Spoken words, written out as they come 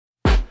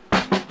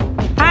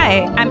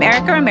Hi, I'm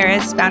Erica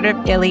Ramirez, founder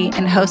of Illy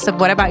and host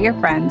of What About Your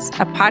Friends,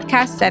 a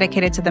podcast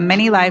dedicated to the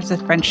many lives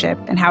of friendship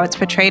and how it's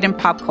portrayed in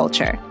pop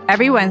culture.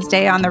 Every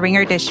Wednesday on the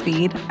Ringer Dish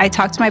feed, I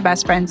talk to my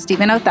best friend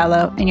Stephen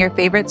Othello and your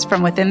favorites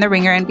from within the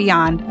Ringer and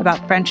beyond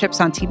about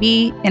friendships on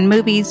TV, in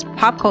movies,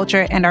 pop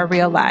culture, and our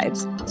real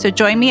lives. So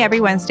join me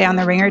every Wednesday on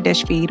the Ringer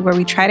Dish feed where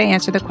we try to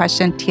answer the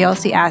question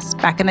TLC asked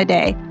back in the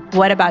day,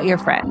 what about your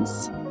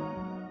friends?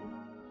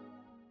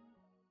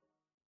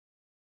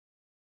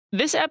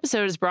 This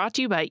episode is brought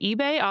to you by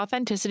eBay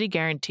Authenticity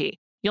Guarantee.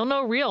 You'll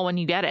know real when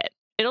you get it.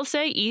 It'll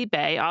say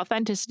eBay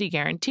Authenticity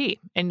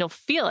Guarantee, and you'll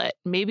feel it.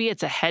 Maybe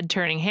it's a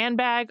head-turning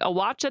handbag, a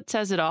watch that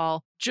says it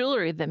all,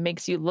 jewelry that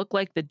makes you look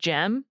like the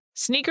gem,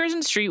 sneakers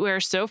and streetwear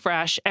so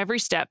fresh, every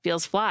step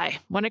feels fly.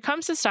 When it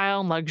comes to style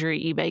and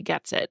luxury, eBay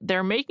gets it.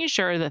 They're making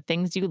sure the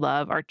things you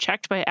love are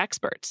checked by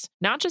experts.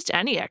 Not just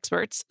any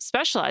experts,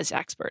 specialized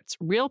experts,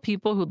 real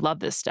people who love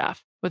this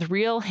stuff, with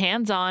real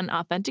hands-on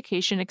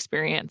authentication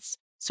experience.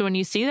 So when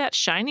you see that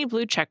shiny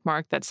blue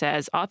checkmark that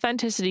says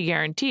Authenticity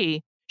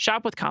Guarantee,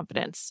 shop with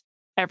confidence.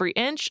 Every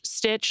inch,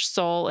 stitch,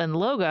 sole, and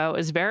logo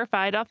is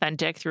verified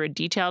authentic through a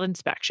detailed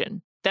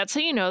inspection. That's how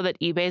you know that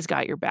eBay's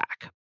got your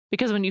back.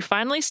 Because when you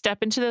finally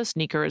step into those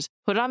sneakers,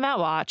 put on that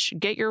watch,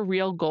 get your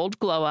real gold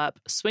glow up,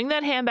 swing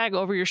that handbag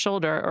over your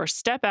shoulder, or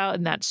step out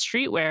in that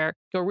streetwear,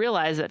 you'll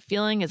realize that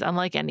feeling is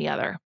unlike any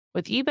other.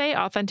 With eBay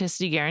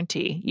Authenticity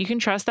Guarantee, you can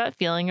trust that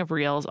feeling of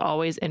real is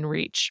always in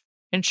reach.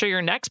 Ensure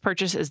your next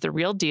purchase is the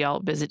real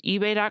deal. Visit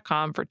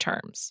ebay.com for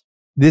terms.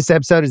 This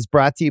episode is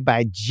brought to you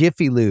by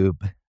Jiffy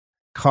Lube.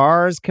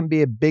 Cars can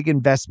be a big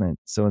investment,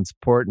 so it's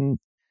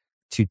important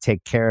to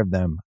take care of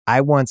them.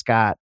 I once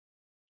got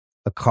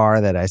a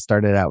car that I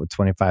started out with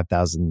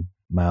 25,000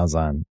 miles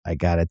on. I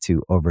got it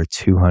to over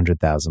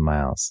 200,000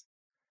 miles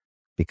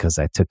because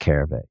I took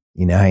care of it.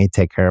 You know how you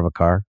take care of a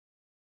car?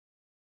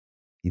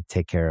 You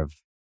take care of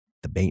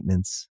the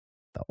maintenance,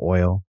 the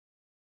oil,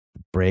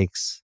 the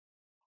brakes,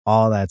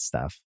 all that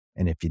stuff.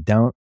 And if you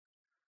don't,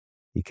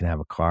 you can have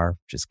a car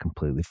just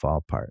completely fall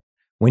apart.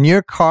 When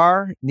your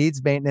car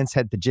needs maintenance,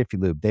 head to Jiffy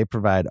Lube. They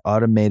provide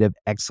automotive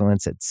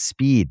excellence at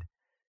speed.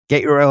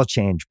 Get your oil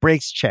change,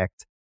 brakes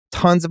checked,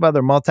 tons of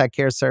other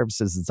multi-care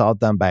services. It's all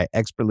done by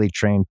expertly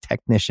trained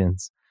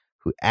technicians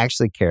who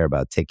actually care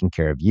about taking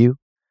care of you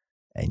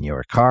and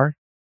your car.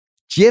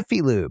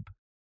 Jiffy Lube,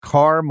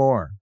 car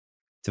more.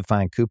 To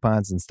find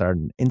coupons and start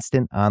an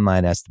instant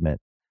online estimate,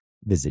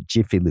 visit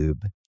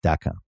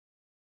jiffylube.com.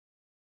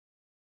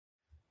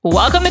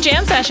 Welcome to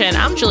Jam Session.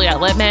 I'm Juliette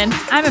Littman.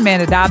 I'm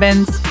Amanda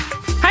Dobbins.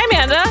 Hi,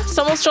 Amanda. It's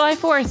almost July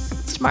 4th.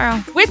 It's tomorrow.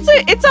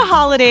 It's a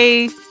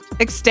holiday,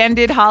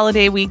 extended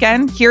holiday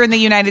weekend here in the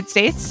United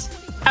States.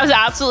 I was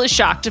absolutely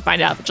shocked to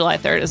find out that July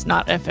 3rd is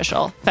not an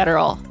official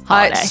federal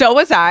holiday. So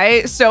was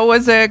I. So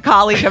was a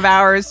colleague of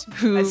ours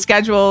who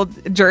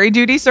scheduled jury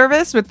duty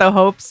service with the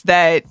hopes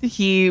that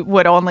he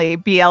would only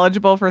be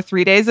eligible for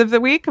 3 days of the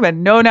week. But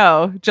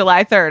no,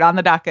 July 3rd on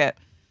the docket.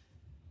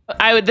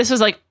 This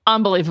was like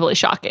unbelievably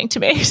shocking to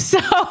me.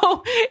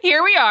 So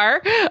here we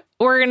are.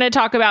 We're going to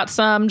talk about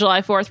some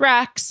July 4th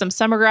recs, some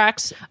summer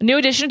recs, a new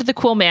addition to the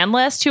Cool Man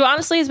list, who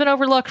honestly has been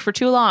overlooked for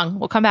too long.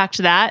 We'll come back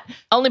to that.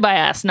 Only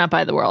by us, not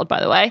by the world,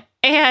 by the way.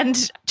 And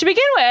to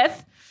begin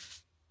with,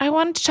 I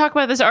wanted to talk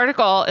about this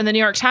article in the New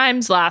York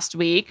Times last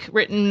week,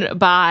 written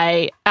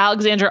by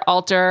Alexandra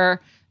Alter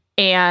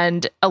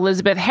and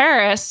Elizabeth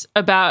Harris,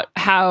 about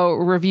how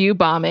review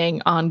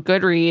bombing on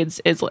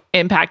Goodreads is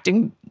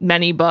impacting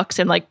many books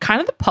and like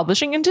kind of the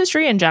publishing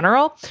industry in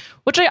general,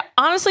 which I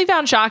honestly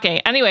found shocking.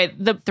 Anyway,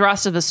 the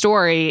thrust of the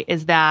story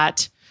is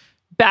that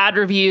bad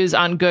reviews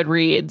on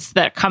Goodreads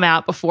that come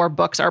out before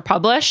books are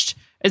published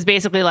is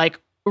basically like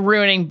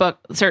ruining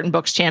certain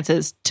books'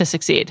 chances to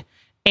succeed.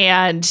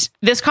 And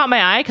this caught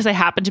my eye because I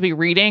happened to be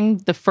reading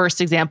the first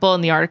example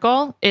in the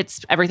article.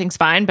 It's Everything's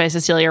Fine by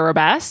Cecilia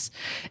Robess.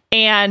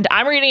 And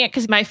I'm reading it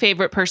because my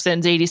favorite person,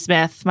 Zadie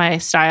Smith, my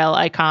style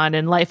icon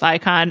and life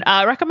icon,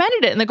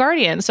 recommended it in The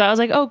Guardian. So I was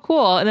like, oh,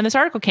 cool. And then this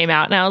article came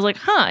out and I was like,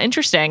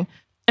 interesting.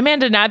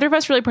 Amanda, neither of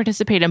us really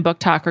participate in Book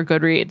Talk or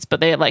Goodreads,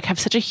 but they like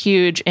have such a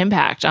huge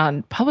impact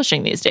on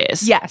publishing these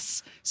days.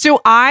 Yes. So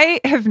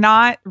I have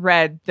not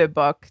read the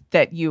book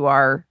that you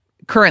are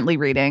currently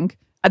reading.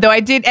 Though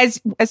I did,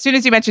 as soon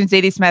as you mentioned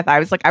Zadie Smith, I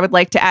was like, I would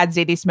like to add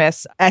Zadie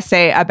Smith's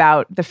essay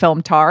about the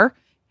film Tar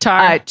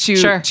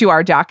to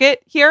our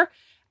docket here.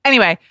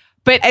 Anyway,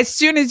 but as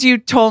soon as you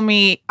told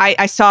me,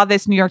 I saw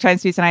this New York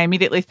Times piece and I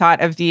immediately thought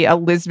of the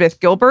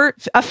Elizabeth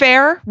Gilbert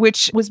affair,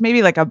 which was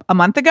maybe like a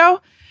month ago,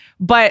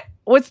 but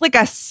was like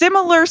a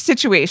similar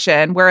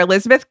situation where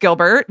Elizabeth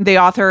Gilbert, the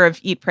author of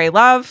Eat, Pray,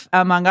 Love,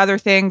 among other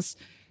things,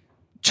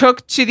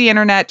 took to the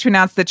internet to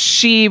announce that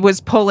she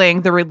was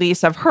pulling the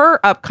release of her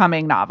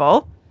upcoming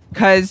novel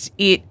because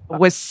it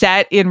was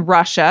set in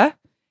Russia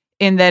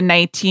in the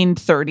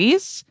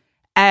 1930s.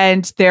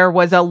 And there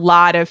was a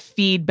lot of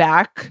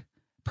feedback,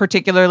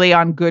 particularly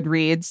on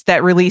Goodreads,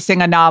 that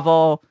releasing a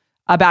novel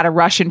about a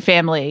Russian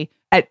family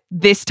at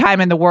this time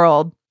in the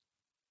world,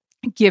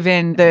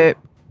 given the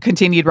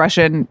continued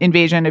Russian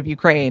invasion of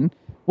Ukraine,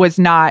 was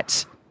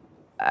not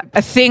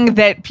a thing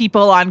that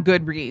people on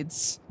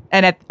Goodreads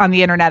and on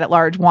the internet at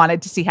large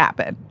wanted to see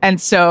happen. And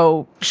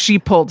so she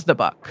pulled the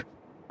book.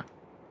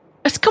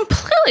 It's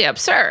completely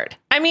absurd.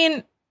 I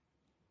mean,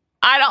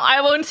 I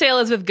wouldn't say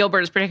Elizabeth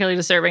Gilbert is particularly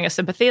deserving of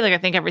sympathy. Like, I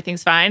think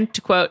everything's fine,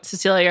 to quote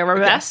Cecilia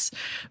Ribes.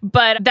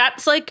 But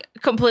that's like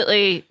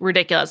completely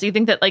ridiculous. You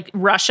think that like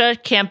Russia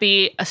can't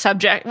be a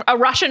subject, a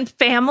Russian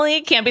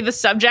family can't be the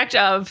subject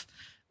of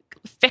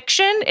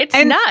fiction? It's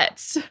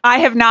nuts. I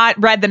have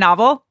not read the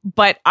novel,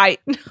 but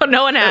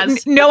no one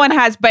has. No one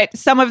has. But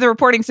some of the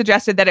reporting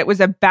suggested that it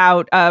was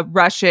about a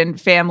Russian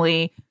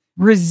family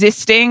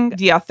resisting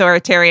the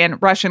authoritarian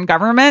Russian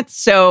government.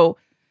 So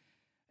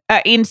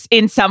in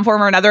some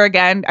form or another,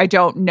 again, I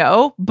don't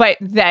know, but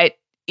that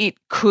it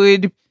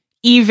could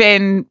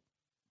even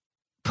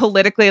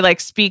politically like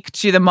speak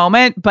to the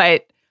moment,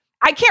 but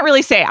I can't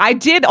really say. I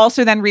did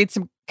also then read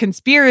some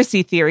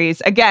conspiracy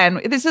theories.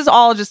 Again, this is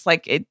all just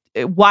like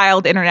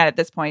wild internet at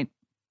this point,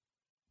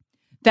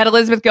 that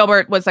Elizabeth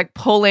Gilbert was like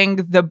pulling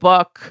the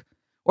book,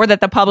 or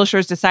that the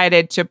publishers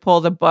decided to pull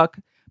the book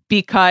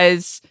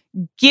because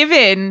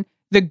given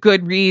the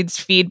Goodreads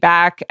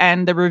feedback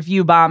and the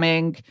review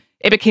bombing,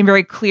 it became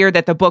very clear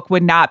that the book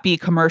would not be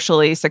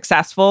commercially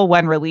successful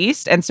when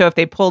released. And so if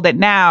they pulled it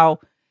now,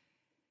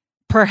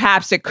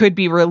 perhaps it could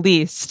be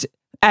released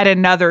at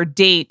another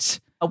date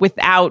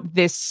without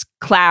this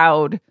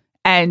cloud.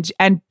 And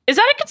is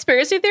that a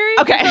conspiracy theory?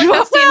 Okay.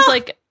 That seems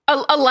like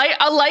a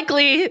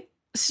likely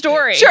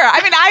story. Sure.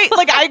 I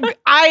mean,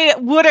 I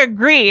would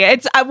agree.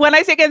 It's when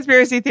I say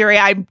conspiracy theory,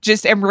 I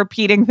just am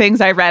repeating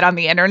things I read on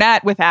the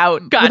internet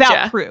without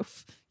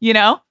proof. You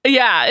know?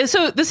 Yeah.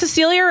 So the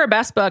Cecilia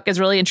Ribes book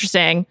is really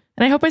interesting.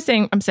 And I hope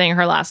I'm saying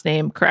her last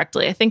name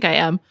correctly. I think I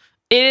am.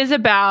 It is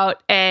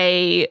about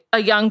a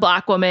young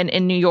Black woman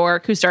in New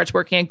York who starts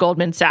working at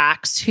Goldman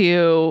Sachs,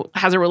 who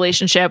has a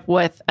relationship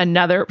with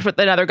another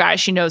guy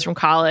she knows from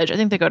college. I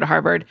think they go to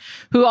Harvard,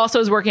 who also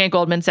is working at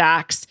Goldman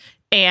Sachs.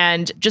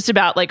 And just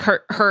about like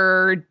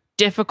her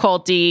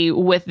difficulty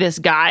with this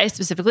guy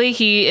specifically.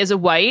 He is a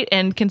white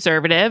and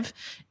conservative,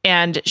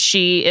 and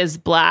she is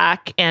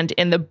Black. And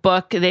in the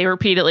book, they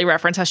repeatedly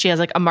reference how she has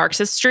like a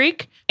Marxist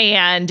streak.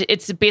 And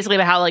it's basically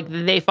about how like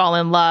they fall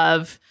in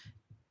love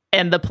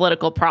and the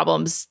political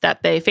problems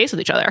that they face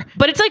with each other.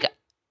 But it's like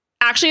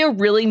actually a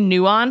really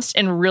nuanced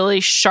and really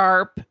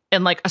sharp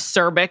and like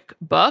acerbic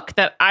book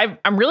that I'm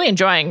really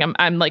enjoying.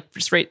 I'm like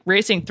just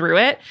racing through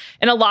it.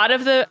 And a lot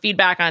of the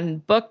feedback on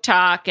Book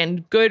Talk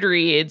and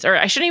Goodreads, or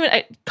I shouldn't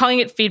even calling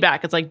it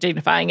feedback, it's like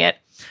dignifying it.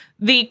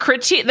 The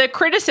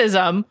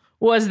criticism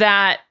was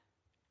that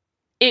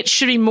it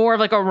should be more of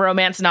like a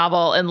romance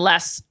novel and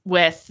less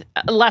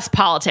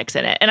politics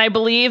in it. And I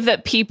believe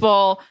that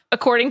people,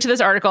 according to this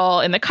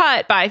article in The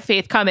Cut by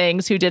Faith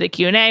Cummings, who did a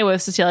Q&A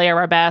with Cecilia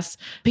Ribes,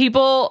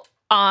 people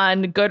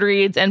on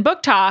Goodreads and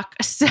Book Talk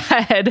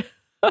said,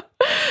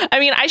 I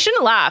mean, I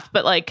shouldn't laugh,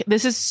 but like,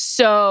 this is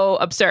so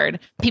absurd.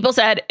 People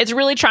said, it's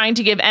really trying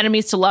to give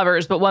enemies to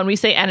lovers, but when we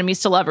say enemies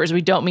to lovers,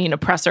 we don't mean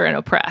oppressor and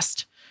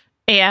oppressed.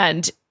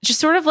 And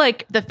just sort of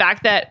like the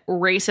fact that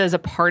race as a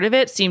part of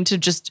it seemed to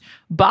just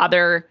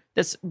bother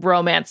this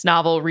romance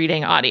novel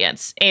reading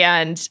audience.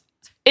 And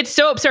it's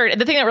so absurd.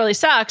 And the thing that really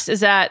sucks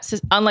is that,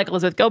 unlike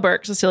Elizabeth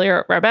Gilbert,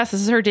 Cecilia Ribes,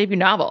 this is her debut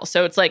novel.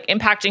 So it's like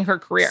impacting her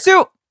career.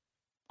 So,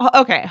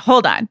 okay,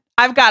 hold on.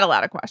 I've got a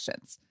lot of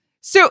questions.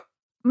 So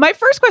my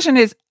first question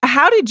is,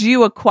 how did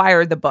you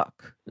acquire the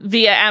book?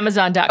 Via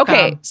Amazon.com.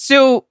 Okay,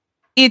 so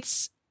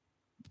it's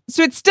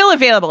still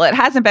available. It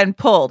hasn't been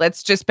pulled.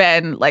 It's just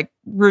been like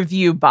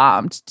review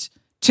bombed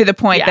to the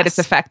point that it's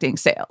affecting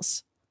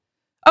sales.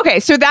 Okay,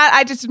 so that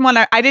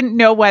I didn't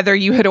know whether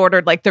you had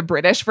ordered like the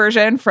British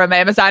version from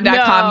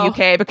Amazon.com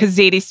UK because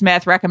Zadie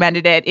Smith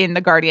recommended it in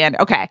The Guardian.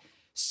 Okay,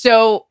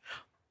 so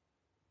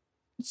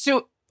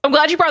I'm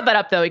glad you brought that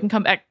up, though. We can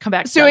come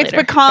back. So it's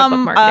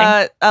become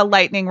a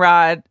lightning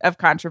rod of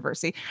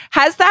controversy.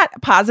 Has that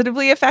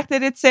positively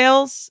affected its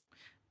sales?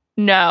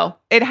 No,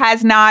 it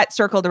has not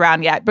circled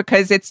around yet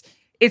because it's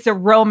a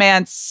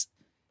romance.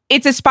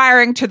 It's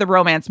aspiring to the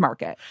romance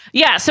market.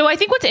 Yeah. So I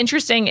think what's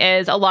interesting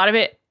is a lot of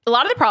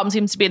the problem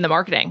seems to be in the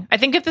marketing. I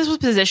think if this was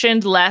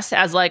positioned less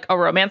as like a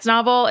romance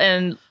novel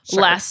and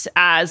less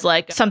as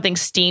like something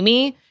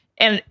steamy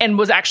and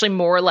was actually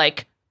more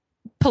like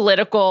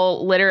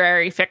political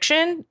literary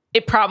fiction,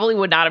 it probably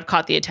would not have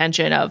caught the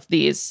attention of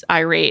these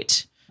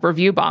irate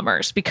review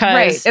bombers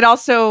because it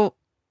also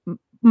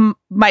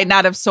might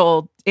not have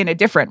sold in a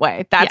different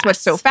way. That's what's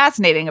so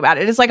fascinating about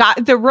it. It's like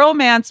the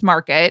romance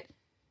market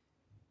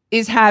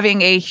is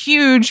having a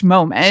huge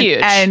moment.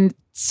 And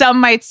some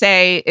might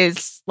say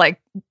is like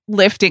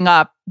lifting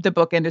up the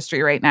book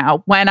industry right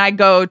now. When I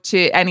go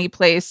to any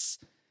place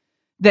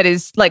that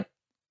is like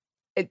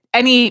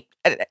any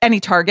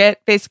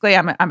Target, basically,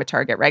 I'm a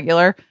Target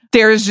regular.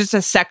 There's just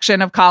a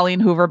section of Colleen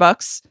Hoover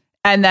books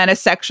and then a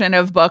section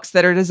of books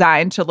that are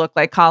designed to look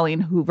like Colleen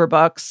Hoover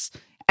books.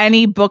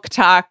 Any Book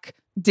Talk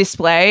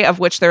display, of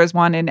which there is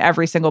one in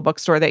every single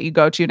bookstore that you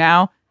go to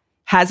now,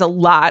 has a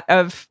lot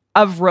of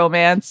of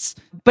romance.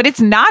 But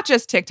it's not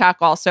just TikTok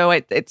also.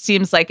 It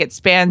seems like it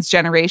spans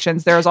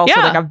generations. There's also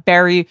like a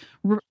very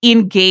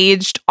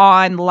engaged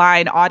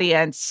online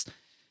audience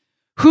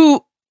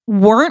who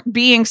weren't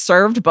being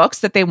served books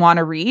that they want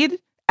to read.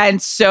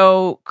 And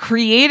so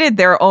created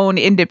their own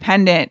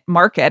independent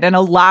market. And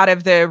a lot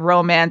of the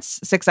romance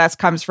success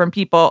comes from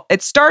people.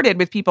 It started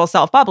with people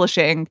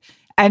self-publishing,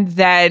 and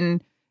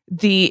then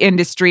the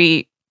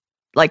industry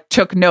like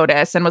took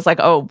notice and was like,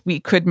 oh, we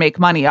could make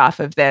money off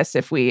of this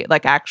if we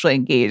like actually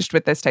engaged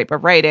with this type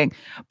of writing.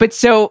 But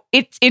so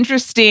it's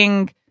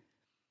interesting.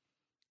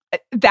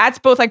 That's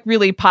both like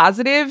really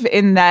positive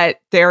in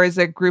that there is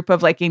a group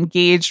of like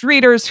engaged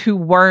readers who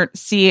weren't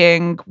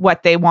seeing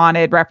what they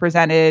wanted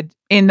represented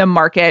in the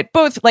market,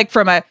 both like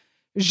from a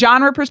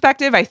genre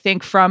perspective, I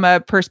think from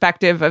a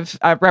perspective of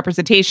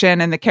representation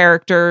and the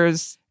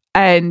characters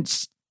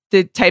and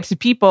the types of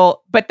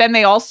people. But then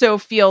they also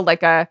feel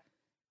like an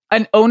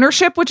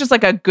ownership, which is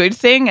like a good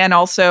thing and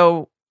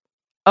also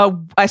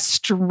a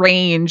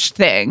strange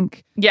thing.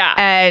 Yeah.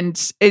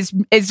 And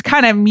is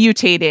kind of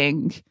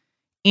mutating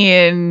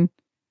in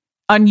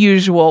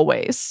unusual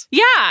ways.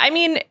 Yeah. I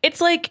mean, it's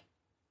like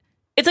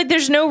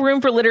there's no room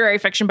for literary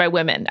fiction by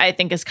women, I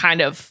think is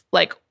kind of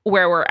like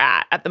where we're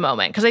at the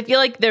moment. Cause I feel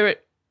like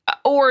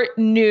or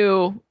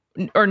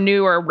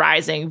newer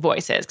rising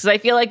voices. Cause I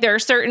feel like there are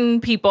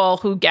certain people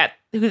who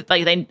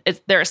like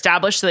they're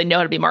established, so they know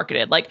how to be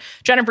marketed. Like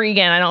Jennifer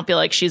Egan, I don't feel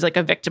like she's like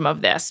a victim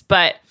of this,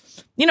 but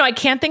I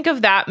can't think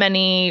of that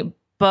many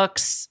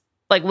books,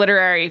 like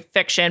literary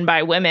fiction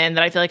by women,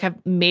 that I feel like have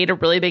made a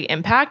really big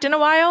impact in a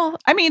while.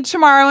 I mean,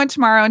 Tomorrow and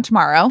Tomorrow and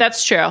Tomorrow.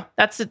 That's true.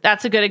 That's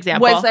a good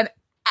example. Was an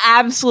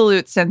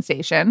absolute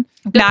sensation.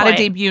 Not a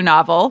debut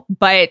novel,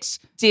 but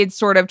did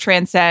sort of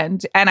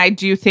transcend, and I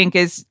do think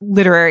is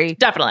literary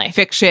definitely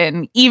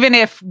fiction, even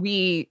if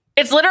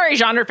it's literary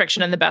genre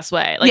fiction in the best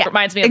way. Like,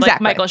 reminds me of like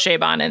Michael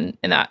Chabon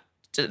in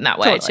that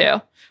way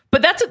too.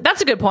 But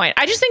that's a good point.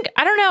 I just think,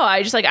 I don't know.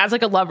 I just like, as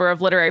like a lover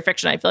of literary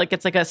fiction, I feel like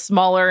it's like a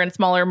smaller and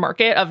smaller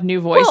market of new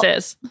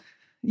voices. Well,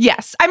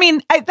 yes. I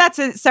mean, that's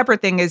a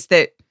separate thing is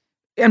that,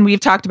 and we've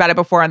talked about it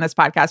before on this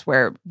podcast,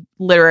 where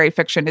literary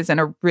fiction is in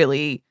a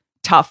really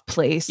tough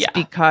place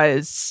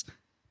because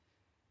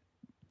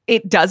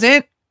it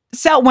doesn't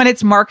sell when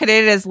it's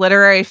marketed as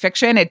literary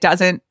fiction. It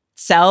doesn't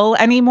sell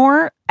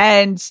anymore.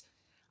 And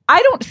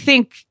I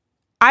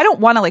don't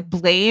want to like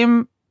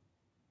blame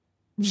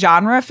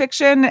genre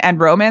fiction and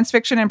romance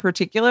fiction in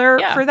particular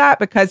for that,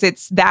 because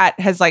I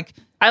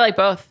like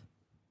both.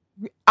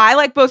 I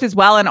like both as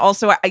well. And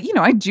also,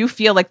 I do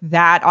feel like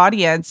that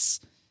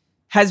audience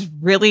has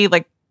really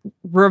like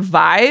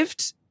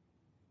revived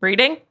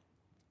writing,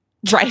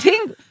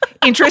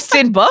 interest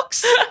in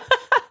books,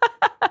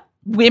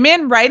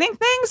 women writing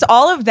things.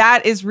 All of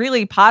that is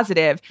really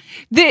positive.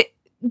 The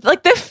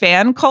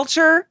fan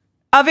culture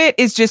of it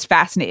is just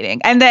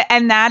fascinating. And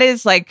that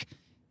is like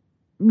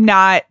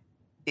not,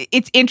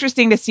 it's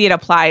interesting to see it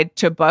applied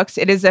to books.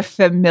 It is a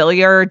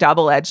familiar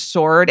double-edged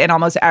sword in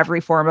almost every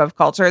form of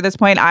culture at this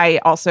point. I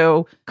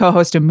also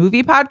co-host a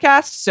movie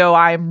podcast, so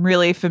I'm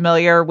really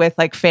familiar with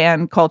like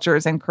fan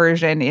culture's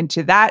incursion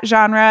into that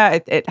genre.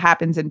 It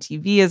happens in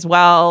TV as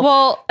well.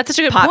 Well, that's such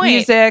a good Pop point.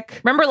 Music.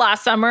 Remember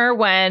last summer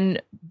when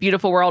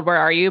Beautiful World, Where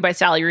Are You by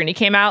Sally Rooney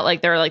came out?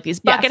 Like there were like these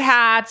bucket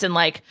hats and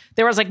like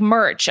there was like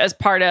merch as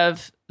part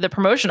of the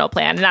promotional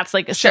plan. And that's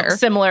like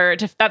similar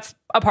to, that's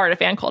a part of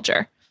fan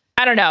culture.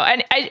 I don't know.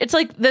 And it's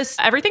like this,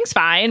 Everything's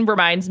Fine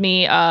reminds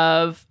me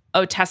of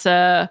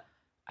Otessa.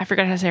 I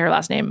forgot how to say her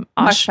last name.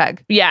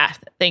 Moshfegh. Yeah.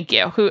 Thank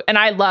you. And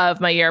I love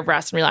My Year of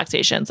Rest and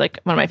Relaxation. It's like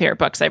one of my favorite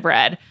books I've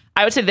read.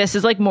 I would say this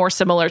is like more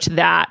similar to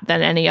that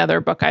than any other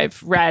book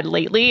I've read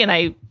lately. And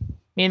I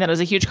mean, that is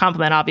a huge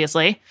compliment,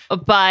 obviously.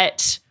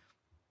 But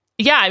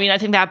yeah, I mean, I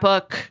think that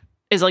book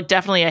is like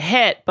definitely a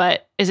hit,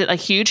 but is it a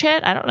huge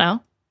hit? I don't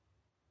know.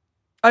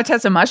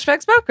 Otessa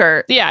Moshfegh's book,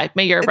 or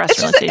My Year of Rest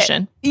and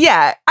Relaxation.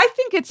 I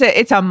think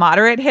it's a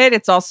moderate hit.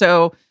 It's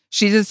also,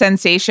 she's a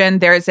sensation.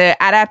 There's an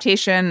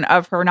adaptation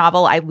of her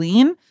novel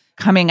Eileen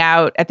coming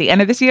out at the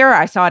end of this year.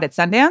 I saw it at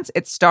Sundance.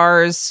 It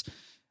stars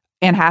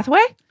Anne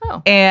Hathaway,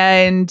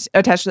 and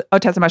Otessa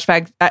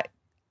Moshfegh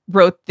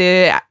wrote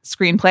the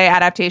screenplay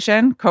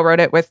adaptation, co-wrote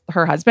it with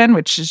her husband,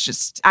 which is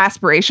just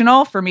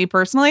aspirational for me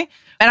personally.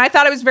 And I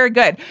thought it was very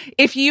good.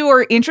 If you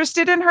are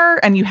interested in her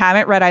and you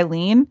haven't read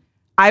Eileen,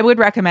 I would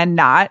recommend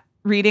not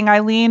reading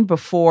Eileen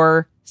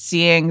before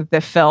seeing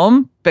the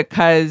film,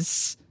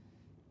 because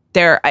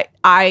I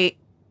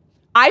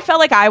felt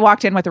like I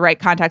walked in with the right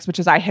context, which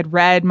is I had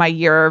read My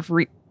Year of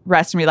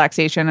Rest and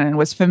Relaxation and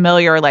was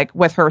familiar like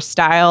with her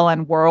style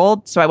and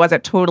world. So I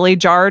wasn't totally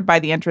jarred by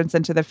the entrance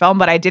into the film,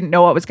 but I didn't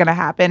know what was going to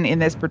happen in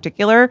this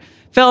particular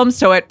film.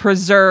 So it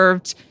was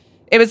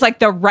like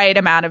the right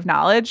amount of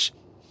knowledge.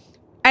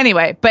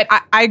 Anyway, but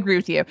I agree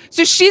with you.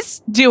 So she's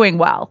doing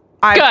well.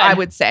 I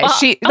would say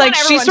she's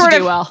sort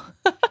of well.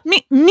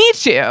 me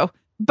too.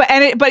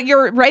 But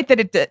you're right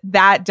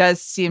that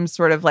does seem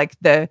sort of like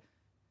the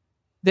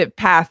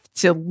path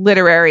to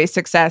literary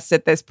success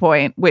at this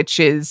point, which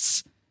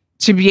is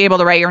to be able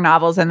to write your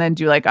novels and then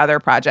do like other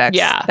projects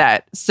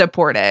that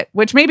support it,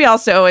 which maybe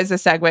also is a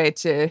segue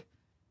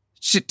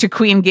to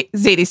Queen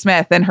Zadie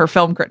Smith and her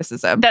film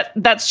criticism.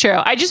 That's true.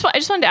 I just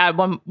wanted to add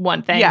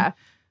one thing,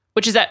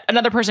 which is that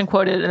another person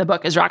quoted in the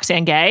book is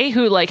Roxane Gay,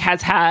 who like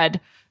has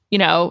had, you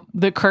know,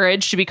 the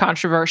courage to be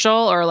controversial,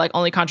 or like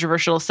only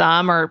controversial to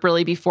some, or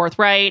really be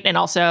forthright, and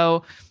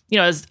also, you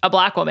know, as a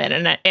Black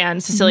woman,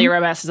 and Cecilia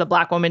Robles is a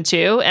Black woman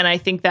too. And I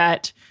think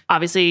that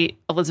obviously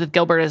Elizabeth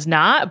Gilbert is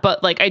not,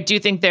 but like I do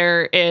think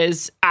there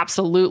is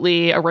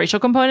absolutely a racial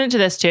component to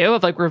this too,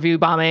 of like review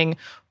bombing,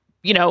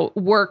 you know,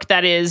 work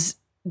that is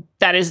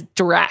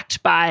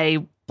direct by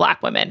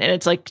Black women. And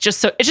it's like it's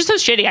just so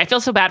shitty. I feel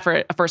so bad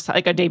for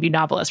a debut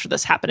novelist for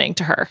this happening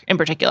to her in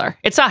particular.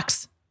 It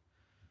sucks.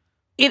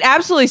 It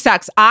absolutely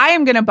sucks. I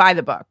am going to buy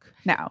the book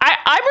now.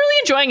 I'm really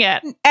enjoying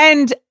it.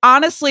 And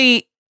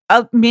honestly,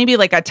 maybe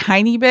like a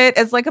tiny bit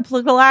as like a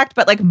political act,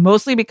 but like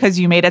mostly because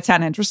you made it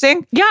sound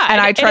interesting. Yeah,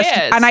 and I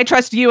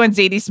trust you and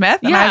Zadie Smith.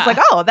 And I was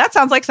like, oh, that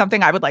sounds like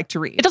something I would like to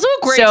read. It's also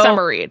a great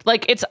summer read.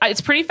 Like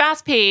it's pretty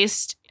fast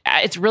paced.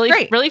 It's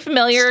really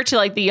familiar to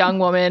like the young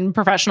woman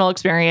professional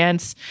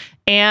experience,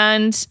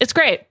 and it's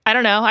great. I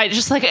don't know. I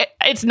just like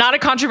it's not a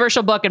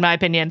controversial book in my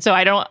opinion. So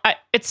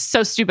it's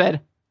so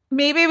stupid.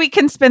 Maybe we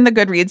can spin the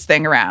Goodreads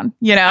thing around.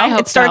 You know,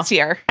 it starts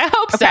here. I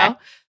hope so.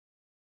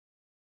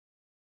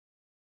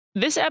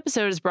 This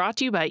episode is brought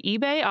to you by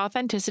eBay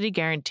Authenticity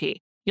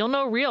Guarantee. You'll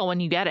know real when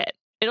you get it.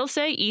 It'll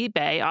say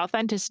eBay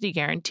Authenticity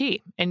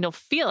Guarantee, and you'll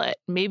feel it.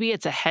 Maybe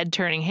it's a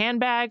head-turning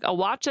handbag, a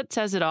watch that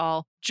says it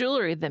all,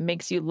 jewelry that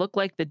makes you look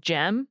like the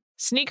gem,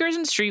 sneakers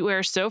and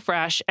streetwear so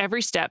fresh,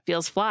 every step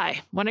feels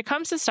fly. When it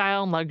comes to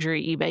style and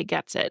luxury, eBay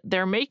gets it.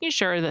 They're making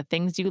sure the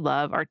things you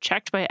love are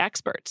checked by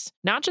experts.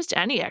 Not just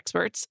any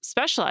experts,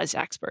 specialized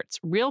experts,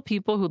 real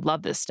people who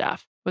love this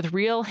stuff, with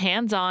real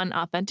hands-on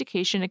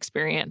authentication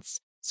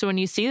experience. So when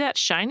you see that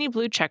shiny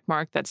blue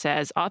checkmark that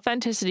says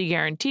Authenticity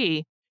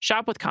Guarantee,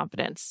 shop with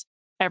confidence.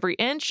 Every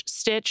inch,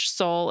 stitch,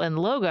 sole, and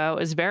logo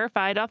is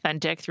verified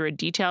authentic through a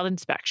detailed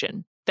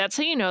inspection. That's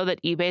how you know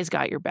that eBay's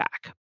got your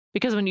back.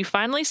 Because when you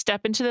finally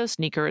step into those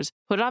sneakers,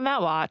 put on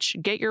that watch,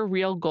 get your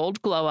real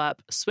gold glow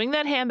up, swing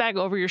that handbag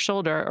over your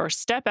shoulder, or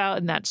step out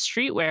in that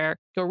streetwear,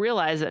 you'll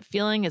realize that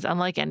feeling is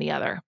unlike any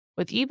other.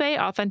 With eBay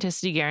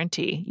Authenticity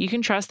Guarantee, you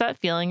can trust that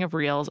feeling of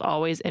real is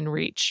always in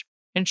reach.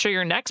 Ensure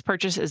your next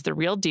purchase is the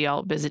real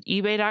deal. Visit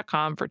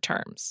ebay.com for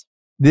terms.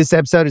 This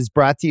episode is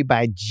brought to you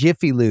by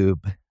Jiffy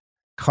Lube.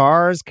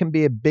 Cars can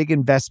be a big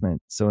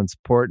investment, so it's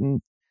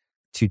important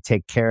to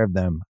take care of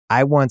them.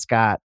 I once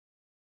got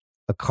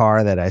a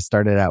car that I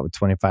started out with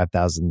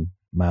 25,000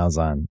 miles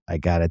on. I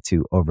got it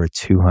to over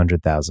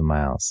 200,000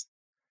 miles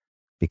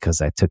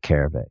because I took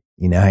care of it.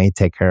 You know how you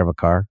take care of a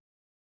car?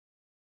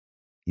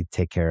 You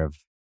take care of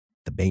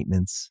the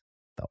maintenance,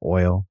 the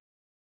oil,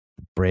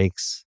 the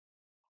brakes,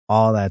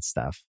 all that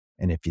stuff.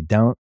 And if you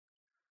don't,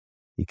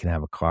 you can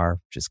have a car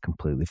just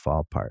completely fall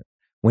apart.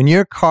 When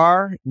your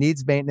car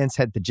needs maintenance,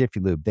 head to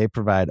Jiffy Lube. They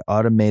provide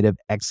automotive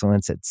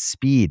excellence at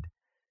speed.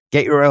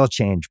 Get your oil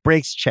change,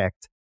 brakes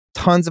checked,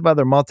 tons of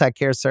other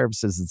multi-care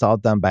services. It's all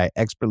done by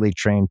expertly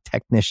trained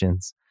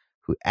technicians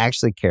who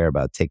actually care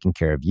about taking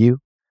care of you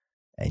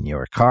and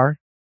your car.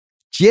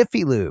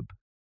 Jiffy Lube,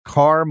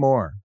 car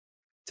more.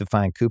 To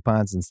find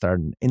coupons and start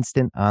an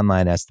instant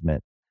online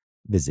estimate,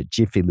 visit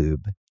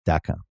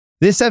jiffylube.com.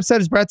 This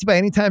episode is brought to you by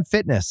Anytime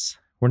Fitness.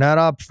 We're not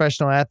all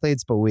professional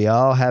athletes, but we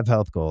all have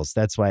health goals.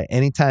 That's why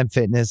Anytime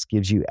Fitness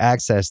gives you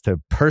access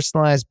to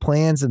personalized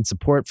plans and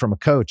support from a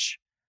coach.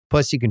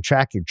 Plus, you can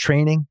track your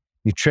training,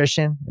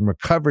 nutrition, and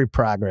recovery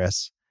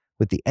progress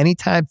with the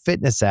Anytime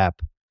Fitness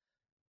app,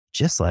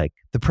 just like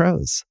the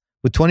pros.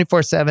 With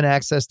 24/7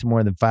 access to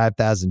more than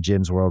 5,000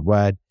 gyms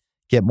worldwide,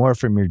 get more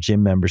from your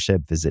gym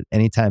membership. Visit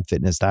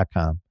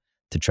anytimefitness.com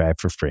to try it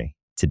for free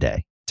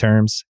today.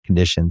 Terms,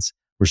 conditions,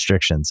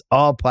 restrictions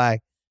all apply.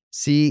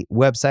 See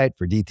website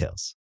for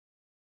details.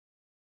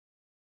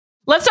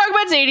 Let's talk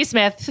about Zadie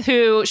Smith,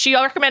 who she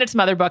recommended some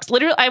other books.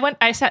 Literally,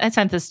 I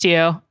sent this to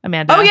you,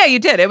 Amanda. Oh yeah, you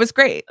did. It was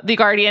great. The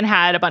Guardian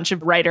had a bunch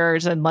of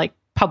writers and like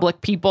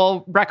public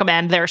people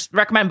recommend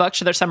books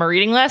to their summer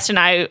reading list, and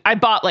I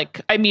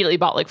immediately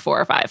bought like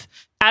 4 or 5.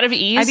 Out of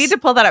Ease. I need to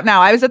pull that up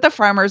now. I was at the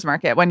farmer's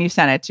market when you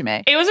sent it to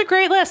me. It was a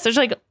great list.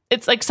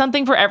 It's like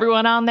something for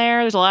everyone on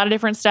there. There's a lot of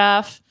different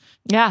stuff.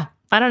 Yeah,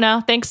 I don't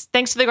know. Thanks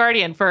to the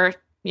Guardian for,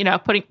 you know,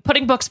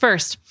 putting books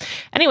first.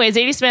 Anyway,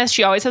 Zadie Smith,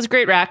 she always has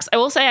great recs. I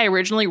will say I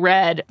originally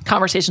read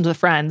Conversations with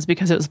Friends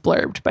because it was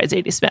blurbed by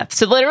Zadie Smith.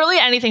 So literally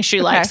anything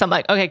she likes, I'm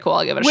like, okay, cool,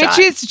 I'll give it a shot.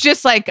 Which is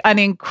just like an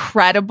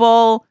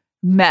incredible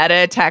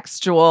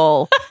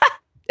meta-textual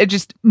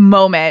just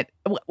moment.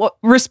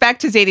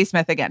 Respect to Zadie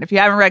Smith again. If you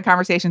haven't read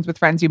Conversations with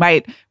Friends, you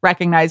might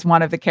recognize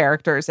one of the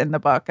characters in the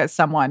book as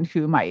someone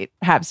who might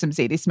have some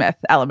Zadie Smith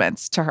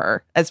elements to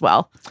her as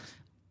well.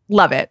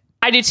 Love it.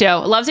 I do too.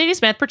 Love Zadie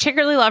Smith,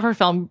 particularly love her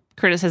film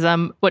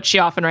criticism, which she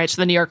often writes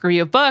for the New York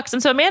Review of Books.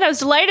 And so, Amanda, I was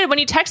delighted when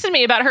you texted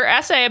me about her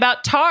essay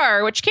about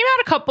Tar, which came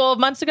out a couple of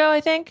months ago,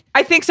 I think.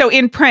 I think so,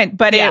 in print,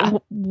 but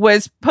it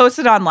was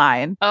posted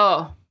online.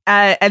 Oh.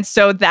 And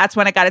so that's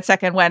when I got it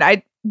second wind.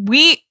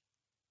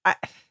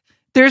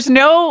 there's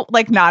no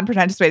like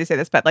non-pretentious way to say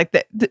this, but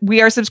like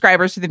we are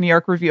subscribers to the New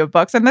York Review of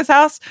Books in this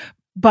house.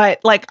 But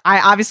like, I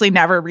obviously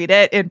never read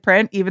it in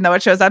print, even though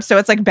it shows up. So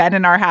it's like been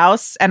in our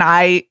house, and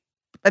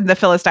the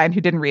Philistine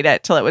who didn't read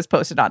it till it was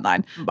posted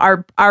online.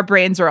 Our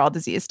brains are all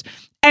diseased.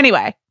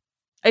 Anyway,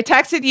 I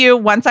texted you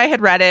once I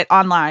had read it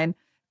online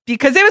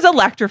because it was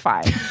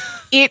electrifying.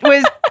 It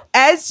was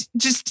as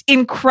just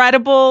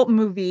incredible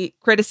movie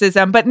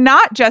criticism, but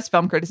not just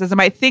film criticism.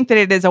 I think that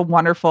it is a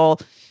wonderful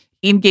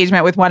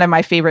engagement with one of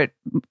my favorite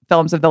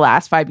films of the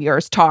last 5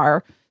 years,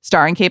 Tar,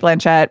 starring Cate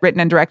Blanchett,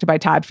 written and directed by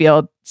Todd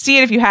Field. See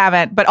it if you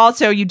haven't, but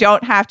also you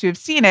don't have to have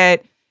seen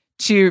it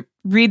to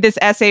read this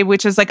essay,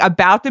 which is like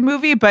about the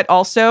movie, but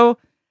also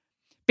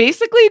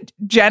basically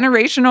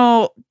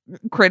generational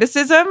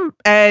criticism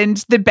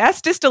and the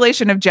best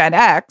distillation of Gen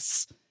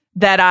X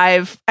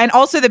and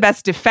also the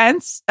best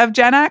defense of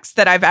Gen X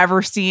that I've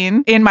ever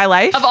seen in my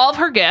life. Of all of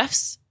her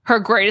gifts, her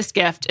greatest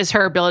gift is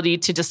her ability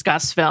to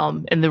discuss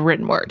film in the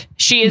written word.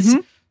 She is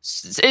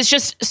it's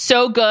just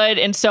so good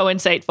and so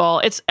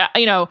insightful. It's,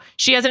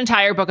 she has an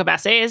entire book of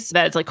essays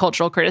that is like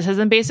cultural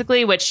criticism,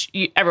 basically, which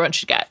everyone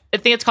should get. I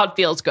think it's called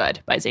Feels Good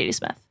by Zadie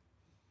Smith.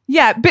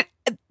 Yeah, but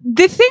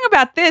the thing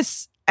about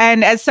this,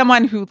 and as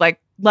someone who like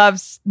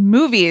loves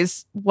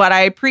movies, what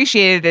I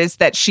appreciated is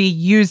that she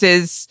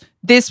uses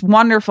this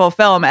wonderful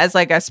film as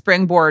like a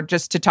springboard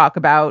just to talk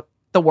about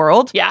the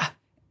world. Yeah.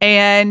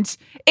 And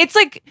it's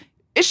like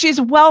she's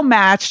well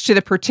matched to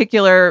the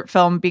particular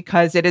film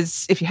because it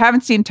is, if you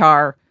haven't seen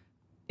Tar,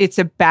 it's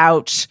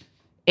about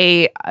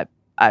a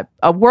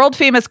world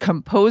famous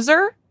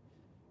composer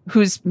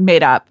who's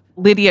made up,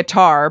 Lydia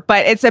Tarr,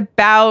 but it's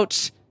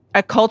about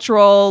a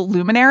cultural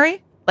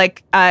luminary,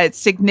 like a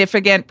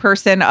significant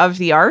person of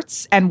the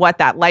arts and what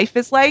that life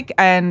is like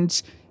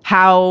and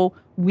how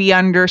we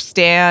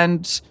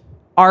understand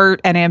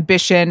art and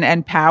ambition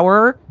and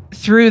power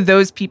through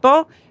those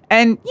people.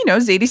 And,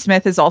 Zadie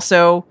Smith is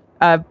also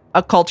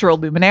a cultural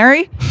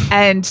luminary,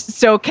 and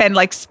so can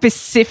like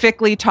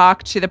specifically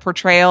talk to the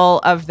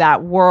portrayal of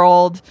that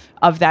world,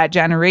 of that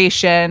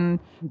generation.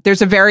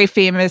 There's a very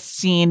famous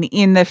scene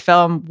in the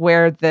film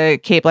where the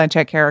Cate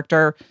Blanchett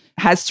character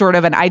has sort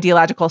of an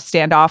ideological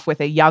standoff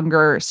with a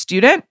younger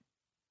student.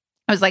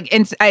 I was like,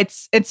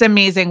 it's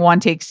amazing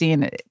one take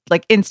scene,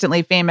 like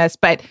instantly famous,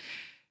 but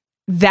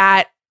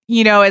that,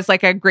 is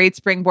like a great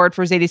springboard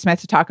for Zadie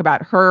Smith to talk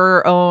about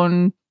her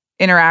own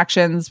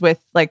interactions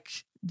with like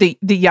the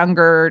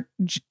younger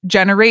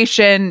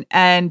generation.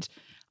 And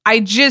I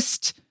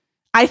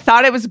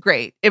thought it was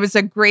great. It was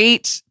a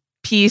great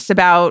piece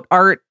about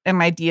art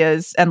and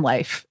ideas and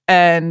life.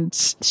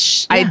 And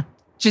yeah.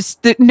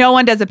 No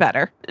one does it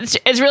better.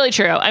 It's really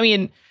true. I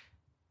mean,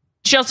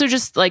 she also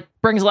just like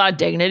brings a lot of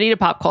dignity to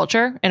pop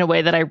culture in a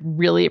way that I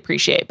really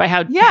appreciate by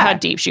how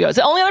deep she goes.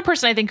 The only other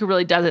person I think who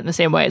really does it in the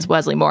same way is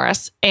Wesley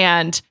Morris.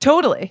 And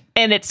totally.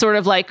 And it's sort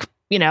of like,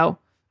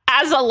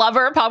 as a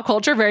lover of pop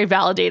culture, very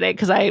validating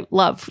because I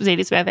love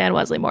Zadie Smith and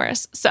Wesley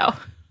Morris. So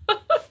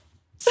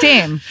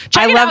same.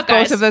 I love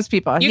both of those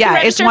people. You can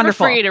register it's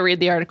wonderful. For free to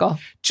read the article.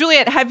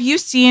 Juliet, have you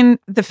seen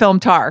the film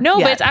Tar? No,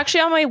 yet? But it's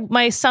actually on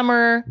my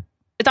summer.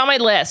 It's on my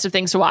list of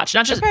things to watch.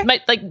 Not just my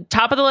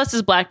top of the list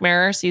is Black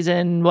Mirror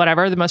season,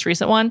 whatever, the most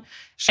recent one.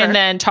 Sure. And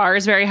then Tar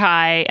is very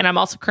high. And I'm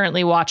also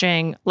currently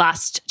watching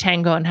Last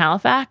Tango in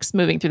Halifax,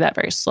 moving through that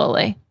very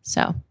slowly.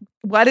 So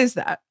what is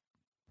that?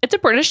 It's a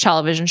British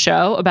television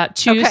show about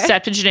two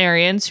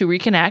septuagenarians who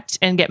reconnect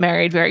and get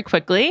married very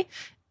quickly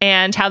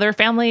and how their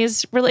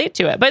families relate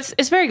to it. But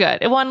it's very good.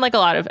 It won like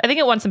I think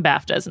it won some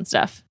BAFTAs and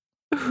stuff.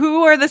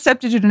 Who are the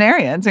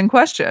septuagenarians in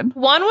question?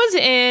 One was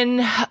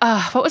in,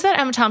 what was that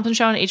Emma Thompson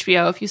show on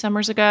HBO a few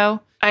summers ago?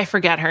 I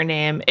forget her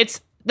name.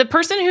 It's the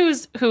person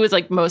who is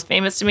like most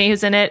famous to me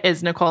who's in it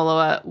is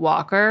Nicola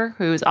Walker,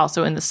 who's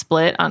also in The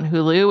Split on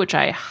Hulu, which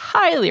I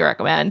highly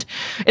recommend.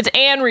 It's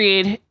Anne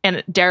Reid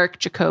and Derek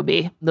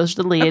Jacobi. Those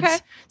are the leads. Okay.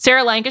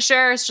 Sarah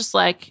Lancashire is just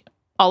like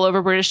all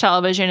over British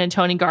television, and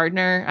Tony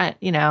Gardner.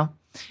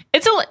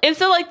 It's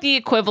like the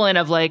equivalent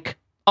of like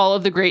all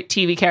of the great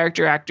TV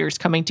character actors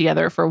coming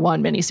together for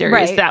one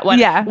miniseries that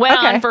went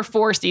on for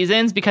 4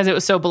 seasons because it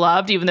was so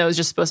beloved, even though it was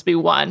just supposed to be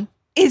one.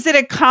 Is it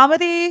a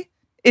comedy?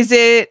 Is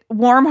it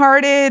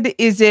warm-hearted?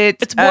 It's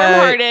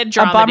warm-hearted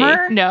dramedy. A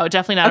bummer? No,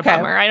 definitely not a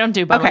bummer. I don't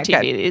do bummer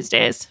TV these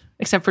days,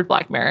 except for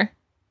Black Mirror.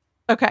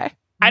 Okay.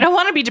 I don't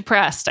want to be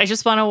depressed. I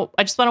just want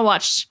to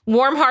watch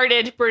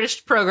warm-hearted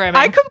British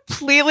programming. I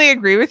completely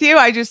agree with you.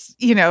 I just,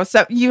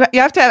 so you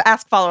have to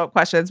ask follow-up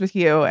questions with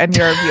you and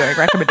your viewing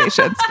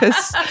recommendations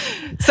because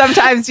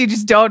sometimes you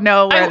just don't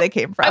know where they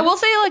came from. I will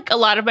say like a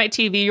lot of my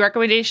TV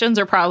recommendations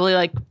are probably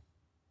like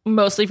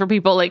mostly for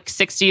people like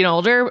 60 and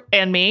older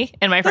and me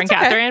and my friend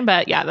Catherine.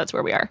 But yeah, that's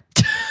where we are.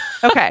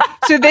 Okay.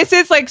 So this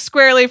is like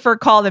squarely for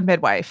Call the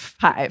Midwife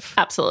Hive.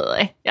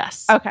 Absolutely.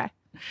 Yes. Okay.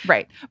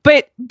 Right.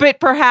 But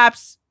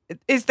perhaps,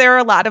 is there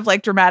a lot of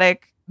like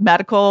dramatic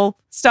medical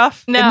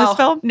stuff in this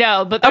film?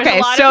 No, but there's a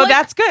lot so of, like,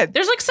 that's good.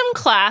 There's like some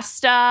class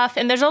stuff,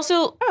 and there's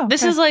also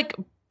is like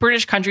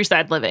British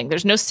countryside living.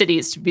 There's no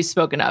cities to be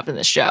spoken of in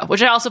this show,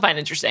 which I also find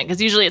interesting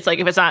because usually it's like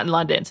if it's not in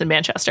London, it's in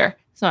Manchester.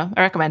 So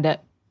I recommend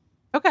it.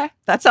 Okay.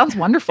 That sounds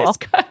wonderful. It's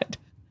good.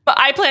 But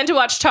I plan to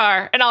watch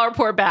Tar and I'll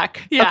report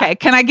back. Yeah. Okay.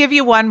 Can I give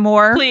you one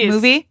more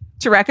movie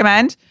to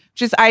recommend?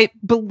 Which is, I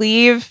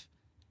believe,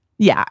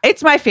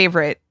 it's my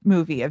favorite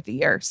movie of the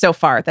year so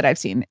far that I've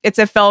seen. It's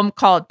a film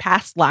called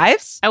Past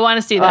Lives. I want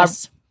to see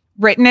this.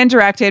 Written and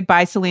directed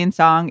by Celine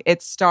Song.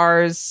 It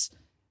stars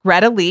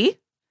Greta Lee,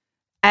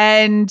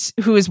 and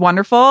who is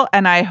wonderful.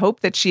 And I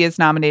hope that she is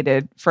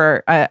nominated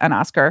for an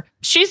Oscar.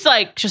 She's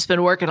like just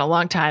been working a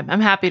long time.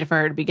 I'm happy for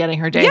her to be getting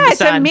her day. Yeah,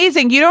 it's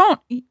amazing. You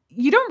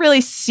don't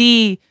really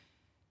see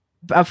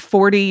a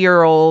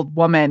 40-year-old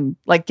woman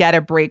like get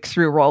a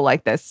breakthrough role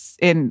like this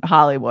in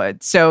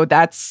Hollywood. So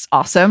that's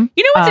awesome.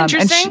 You know what's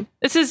interesting?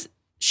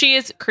 She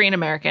is Korean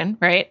American,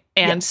 right?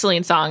 And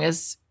Celine Song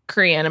is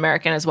Korean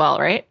American as well,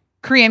 right?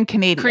 Korean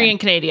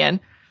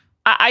Canadian.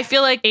 I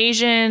feel like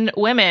Asian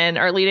women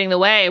are leading the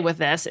way with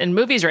this in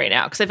movies right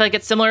now because I feel like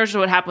it's similar to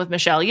what happened with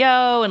Michelle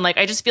Yeoh, and like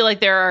I just feel like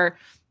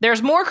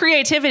there's more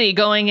creativity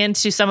going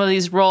into some of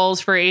these roles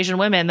for Asian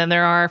women than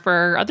there are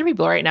for other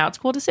people right now. It's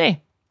cool to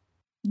see.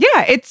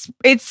 Yeah,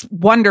 it's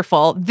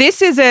wonderful.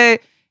 This is a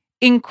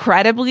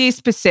incredibly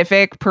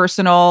specific,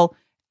 personal,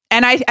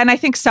 and I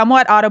think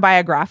somewhat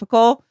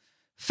autobiographical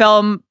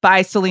film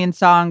by Celine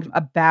Song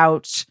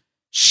about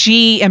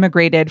she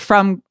immigrated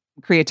from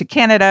Korea to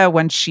Canada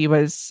when she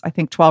was, I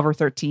think, 12 or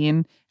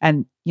 13,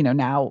 and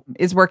now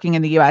is working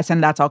in the US,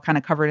 and that's all kind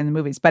of covered in the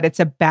movies. But it's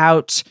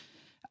about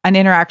an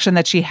interaction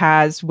that she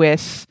has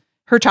with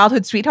her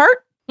childhood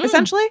sweetheart,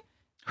 essentially,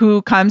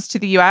 who comes to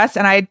the US.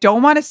 And I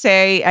don't want to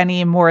say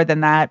any more than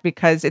that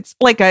because it's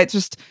like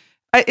it's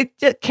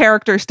a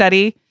character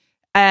study,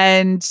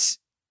 and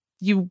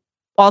you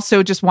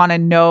also just want to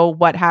know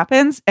what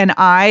happens. And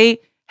I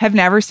have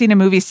never seen a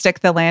movie stick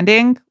the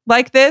landing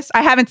like this.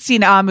 I haven't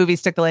seen a movie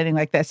stick the landing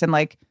like this in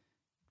like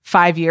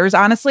 5 years,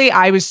 honestly.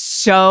 I was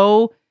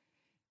so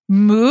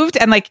moved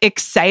and like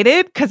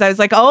excited because I was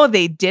like, oh,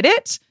 they did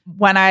it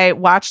when I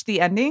watched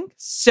the ending.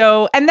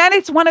 So, and then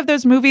it's one of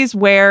those movies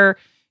where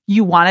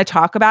you want to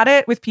talk about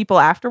it with people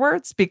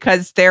afterwards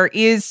because there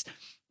is,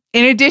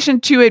 in addition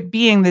to it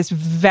being this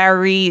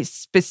very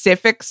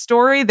specific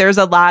story, there's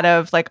a lot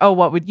of like, oh,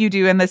 what would you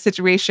do in this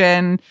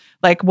situation?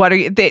 Like, what are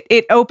you?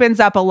 It opens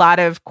up a lot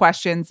of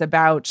questions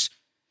about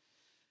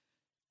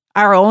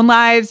our own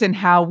lives and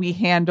how we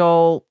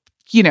handle,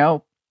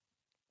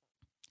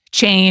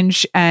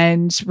 change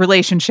and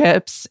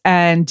relationships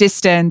and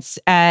distance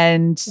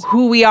and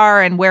who we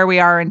are and where we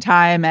are in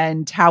time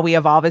and how we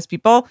evolve as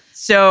people.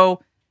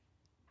 So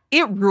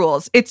it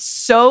rules. It's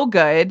so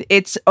good.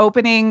 It's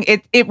opening.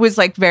 It was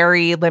like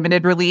very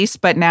limited release,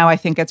 but now I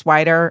think it's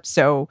wider.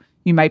 So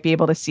you might be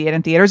able to see it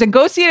in theaters, and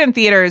go see it in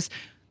theaters,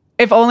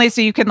 if only so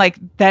you can like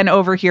then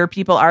overhear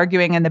people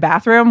arguing in the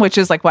bathroom, which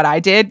is like what I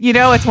did.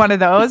 It's one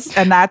of those.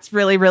 And that's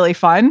really, really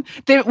fun.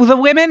 The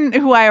women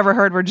who I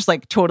overheard were just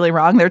like totally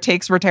wrong. Their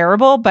takes were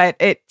terrible, but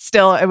it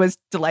was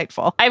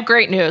delightful. I have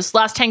great news.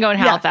 Last Tango in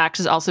Halifax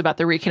is also about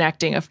the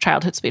reconnecting of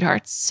childhood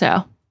sweethearts.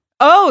 So.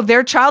 Oh,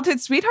 they're childhood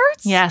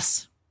sweethearts?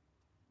 Yes.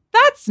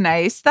 That's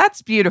nice.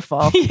 That's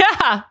beautiful.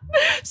 Yeah.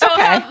 So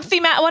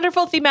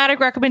wonderful thematic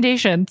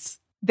recommendations.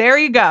 There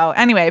you go.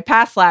 Anyway,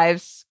 Past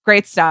Lives,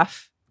 great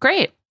stuff.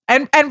 Great.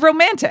 And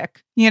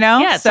romantic,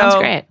 Yeah, it sounds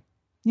great.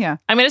 Yeah.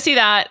 I'm going to see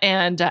that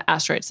and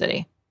Asteroid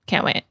City.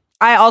 Can't wait.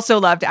 I also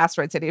loved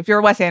Asteroid City. If you're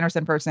a Wes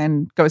Anderson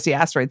person, go see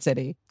Asteroid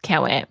City.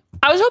 Can't wait.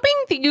 I was hoping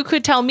that you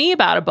could tell me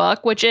about a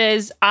book, which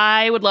is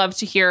I would love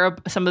to hear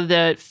some of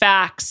the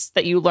facts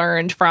that you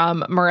learned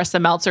from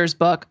Marissa Meltzer's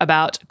book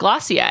about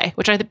Glossier,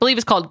 which I believe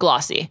is called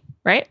Glossy,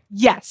 right?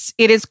 Yes,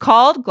 it is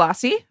called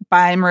Glossy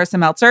by Marissa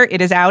Meltzer.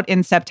 It is out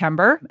in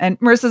September. And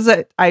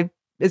Marissa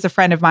is a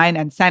friend of mine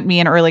and sent me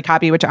an early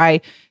copy, which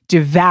I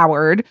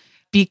devoured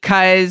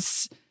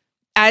because,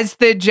 as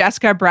the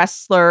Jessica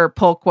Bressler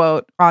pull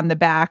quote on the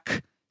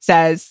back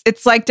says,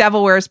 it's like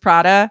Devil Wears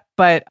Prada,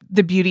 but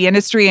the beauty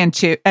industry and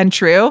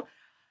true.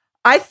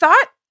 I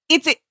thought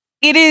it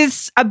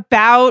is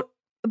about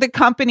the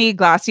company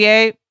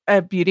Glossier,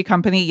 a beauty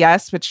company,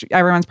 yes, which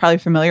everyone's probably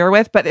familiar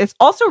with, but it's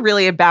also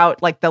really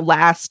about like the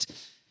last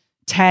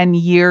 10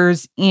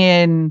 years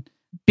in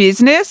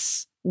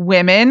business,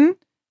 women,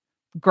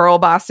 girl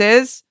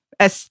bosses,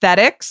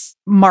 aesthetics,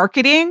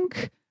 marketing,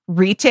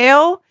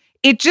 retail.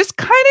 It just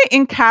kind of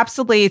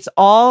encapsulates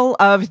all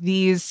of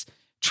these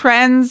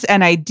trends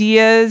and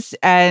ideas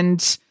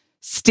and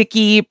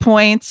sticky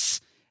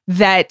points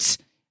that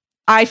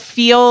I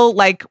feel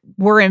like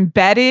were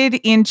embedded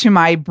into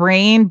my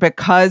brain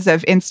because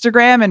of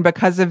Instagram and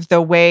because of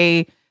the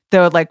way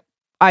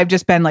I've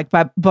just been like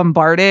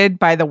bombarded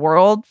by the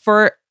world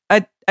for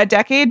a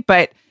decade,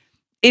 but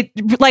it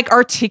like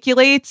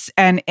articulates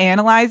and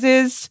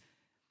analyzes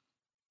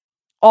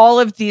all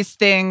of these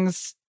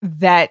things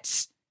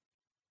that,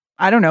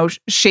 I don't know,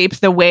 shape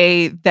the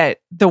way that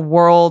the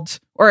world,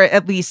 or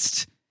at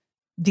least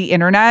the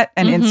internet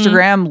and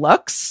Instagram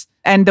looks,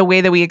 and the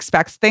way that we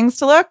expect things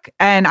to look.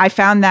 And I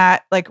found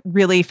that like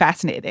really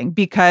fascinating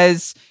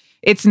because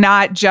It's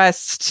not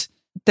just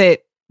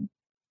that,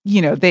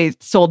 they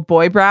sold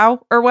Boy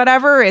Brow or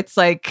whatever. It's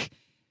like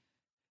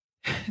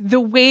the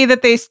way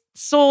that they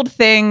sold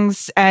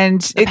things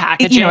and The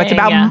packaging, it's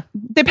about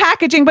the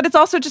packaging, but it's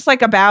also just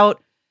like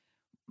about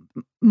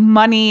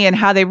money and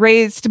how they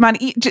raised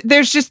money.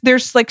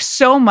 There's like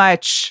so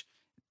much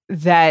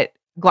that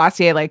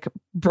Glossier like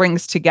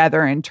brings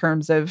together in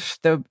terms of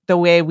the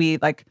way we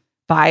like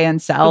buy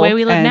and sell, the way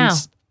we live and now.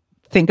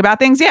 think about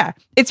things. Yeah,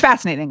 it's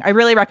fascinating. I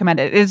really recommend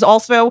it. It is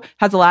also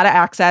has a lot of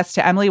access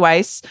to Emily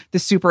Weiss, the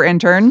super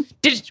intern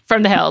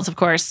From the Hills, of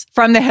course.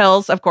 from the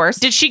Hills, of course.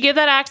 Did she give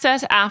that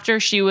access after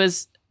she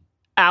was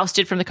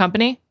ousted from the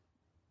company?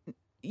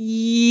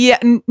 Yeah,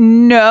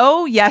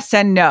 no, yes,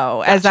 and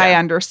no, as I Gotcha.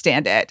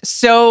 understand it.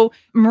 So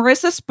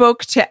Marissa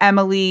spoke to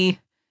Emily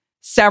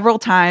several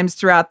times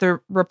throughout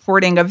the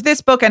reporting of this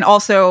book, and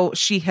also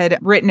she had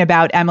written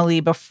about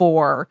Emily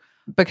before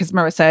because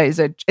Marissa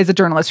is a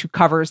journalist who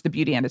covers the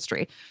beauty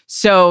industry.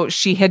 So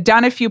she had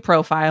done a few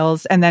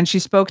profiles, and then she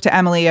spoke to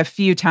Emily a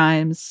few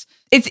times.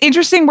 It's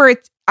interesting where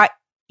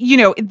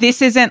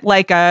this isn't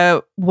like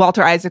a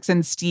Walter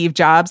Isaacson, Steve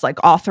Jobs,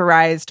 like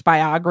authorized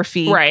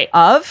biography Right.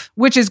 of,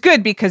 which is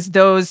good because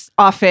those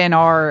often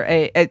are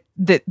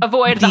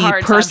Avoid the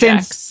hard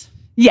subjects.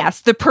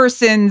 Yes,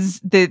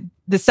 the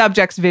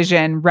subject's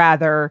vision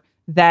rather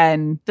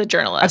than The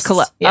journalist.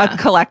 a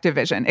collective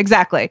vision.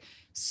 Exactly.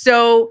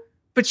 So,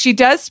 but she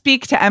does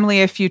speak to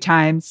Emily a few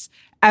times.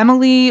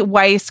 Emily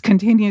Weiss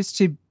continues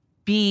to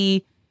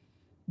be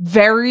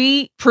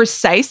very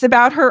precise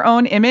about her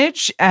own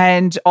image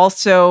and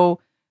also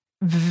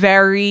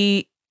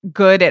very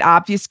good at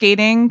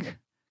obfuscating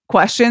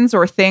questions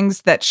or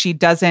things that she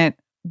doesn't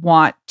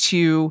want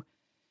to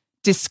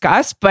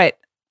discuss. But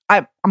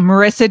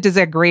Marissa does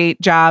a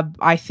great job,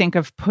 I think,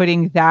 of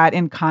putting that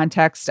in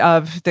context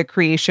of the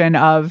creation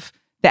of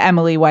the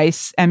Emily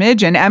Weiss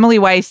image and Emily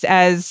Weiss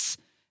as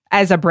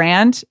a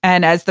brand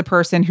and as the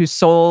person who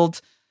sold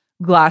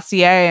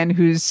Glossier and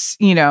whose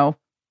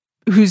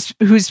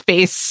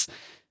face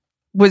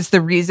was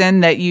the reason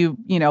that you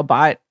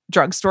bought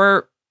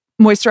drugstore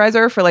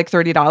moisturizer for like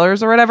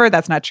 $30 or whatever.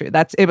 That's not true.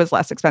 It was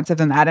less expensive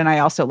than that. And I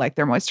also like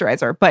their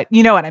moisturizer, but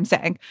you know what I'm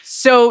saying?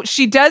 So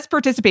she does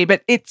participate,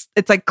 but it's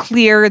like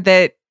clear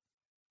that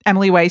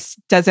Emily Weiss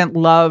doesn't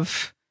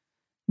love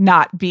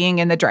not being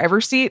in the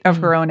driver's seat of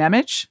her own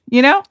image,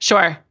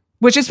 Sure.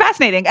 which is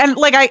fascinating. And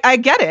like, I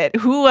get it.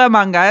 Who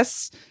among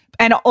us,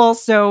 and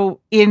also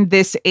in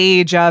this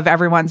age of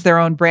everyone's their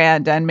own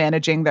brand and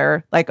managing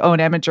their like own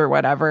image or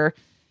whatever,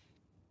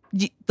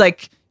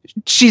 like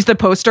she's the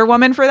poster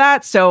woman for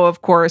that. So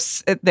of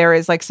course there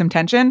is like some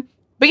tension,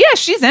 but yeah,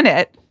 she's in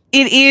it.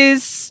 It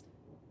is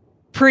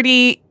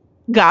pretty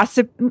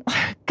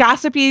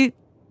gossipy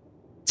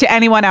to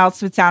anyone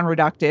else would sound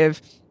reductive.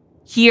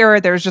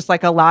 Here, there's just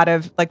like a lot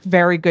of like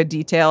very good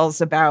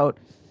details about,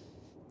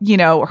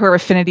 her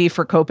affinity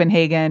for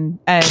Copenhagen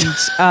and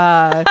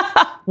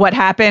what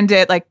happened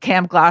at like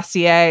Camp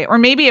Glossier, or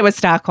maybe it was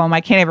Stockholm.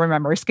 I can't even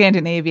remember.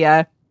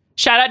 Scandinavia.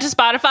 Shout out to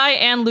Spotify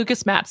and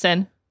Lucas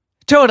Matson.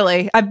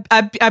 Totally.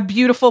 A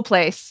beautiful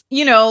place.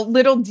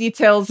 Little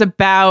details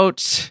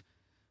about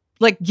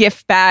like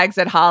gift bags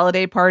at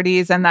holiday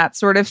parties and that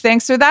sort of thing.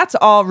 So that's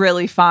all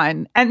really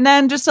fun. And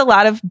then just a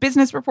lot of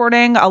business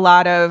reporting, a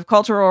lot of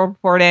cultural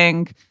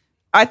reporting.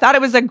 I thought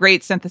it was a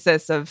great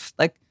synthesis of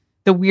like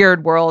the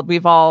weird world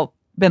we've all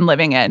been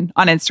living in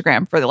on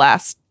Instagram for the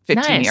last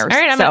 15 Nice. years. All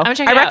right, I'm so gonna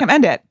check I it out.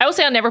 recommend it. I will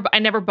say I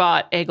never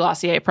bought a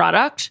Glossier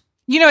product.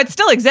 It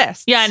still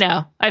exists. Yeah, I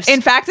know.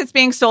 In fact, it's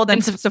being sold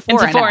in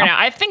Sephora, now.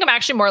 I think I'm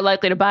actually more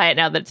likely to buy it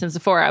now that it's in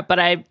Sephora, but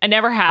I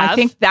never have. I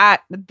think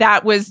that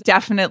was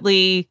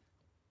definitely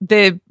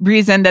the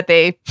reason that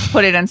they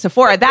put it in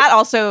Sephora. That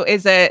also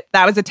was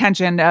a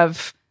tension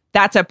of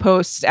that's a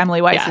post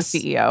Emily Weiss's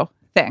CEO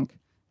thing.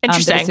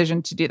 Interesting. The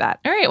decision to do that.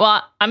 All right.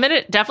 Well, I'm going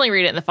to definitely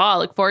read it in the fall. I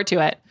look forward to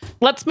it.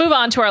 Let's move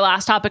on to our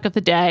last topic of the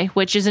day,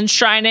 which is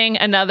enshrining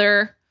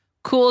another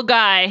cool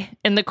guy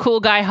in the Cool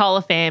Guy Hall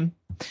of Fame.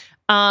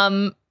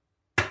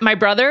 My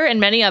brother and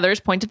many others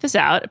pointed this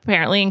out,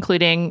 apparently,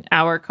 including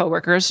our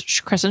coworkers,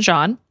 Chris and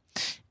Sean.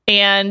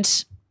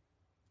 And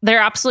they're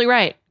absolutely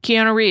right.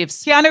 Keanu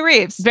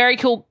Reeves. Very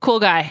cool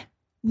guy.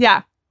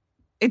 Yeah.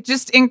 It's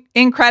just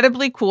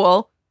incredibly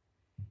cool.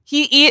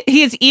 He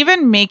is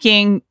even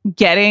making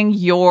getting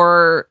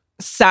your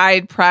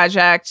side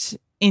project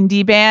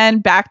indie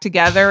band back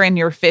together in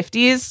your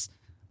 50s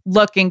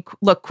look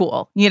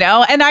cool,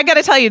 And I got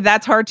to tell you,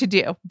 that's hard to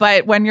do.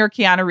 But when you're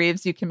Keanu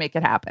Reeves, you can make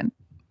it happen.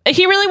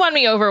 He really won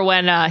me over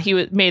when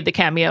he made the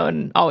cameo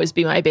in Always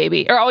Be My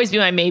Baby, or Always Be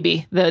My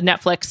Maybe, the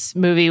Netflix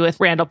movie with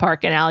Randall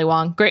Park and Ali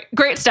Wong.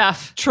 Great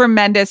stuff.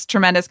 Tremendous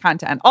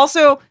content.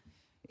 Also,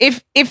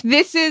 if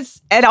this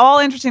is at all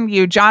interesting to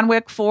you, John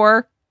Wick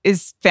 4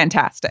 is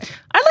fantastic.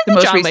 I like the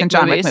most recent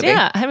John Wick movie.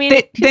 Yeah, I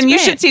mean, then you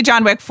great. should see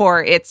John Wick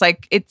 4. It's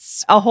like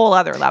it's a whole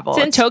other level.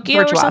 It's in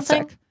Tokyo or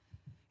something?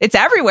 It's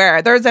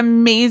everywhere. There's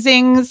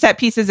amazing set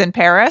pieces in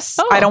Paris.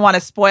 Oh. I don't want to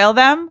spoil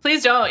them.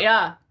 Please don't.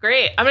 Yeah,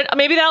 great. I mean,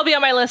 maybe that'll be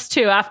on my list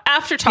too.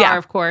 After Tar, Yeah.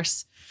 of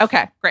course.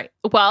 Okay, great.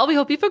 Well, we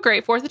hope you have a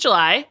great 4th of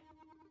July.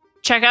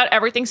 Check out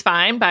Everything's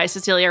Fine by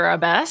Cecilia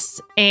Rabes.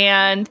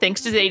 And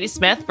thanks to Zadie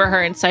Smith for her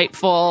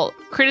insightful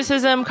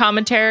criticism,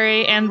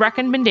 commentary, and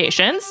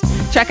recommendations.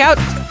 Check out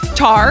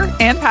Tar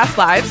and Past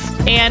Lives.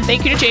 And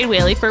thank you to Jade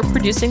Whaley for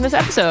producing this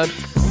episode.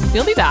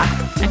 We'll be back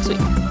next week.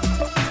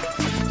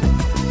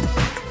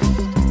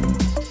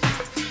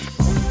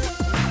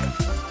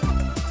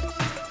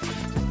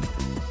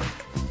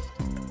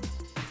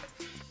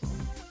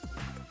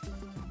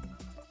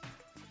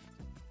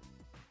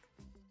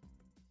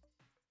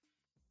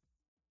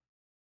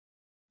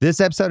 This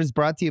episode is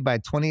brought to you by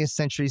 20th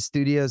Century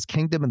Studios'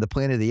 Kingdom of the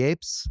Planet of the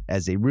Apes.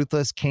 As a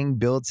ruthless king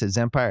builds his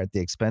empire at the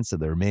expense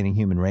of the remaining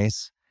human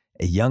race,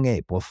 a young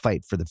ape will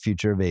fight for the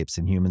future of apes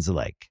and humans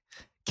alike.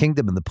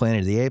 Kingdom of the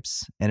Planet of the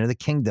Apes. Enter the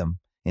kingdom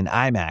in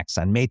IMAX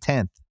on May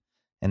 10th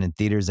and in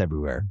theaters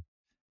everywhere.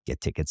 Get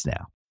tickets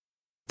now.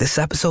 This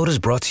episode is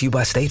brought to you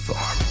by State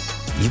Farm.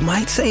 You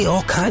might say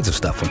all kinds of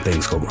stuff when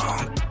things go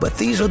wrong, but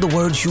these are the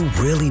words you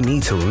really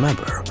need to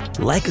remember.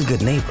 Like a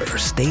good neighbor,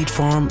 State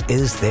Farm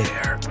is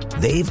there.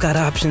 They've got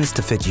options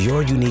to fit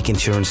your unique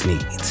insurance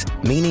needs,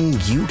 meaning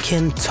you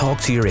can talk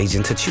to your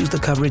agent to choose the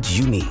coverage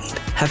you need,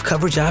 have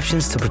coverage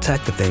options to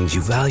protect the things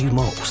you value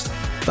most,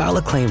 file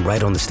a claim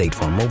right on the State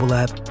Farm mobile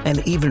app,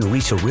 and even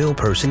reach a real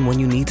person when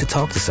you need to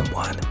talk to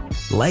someone.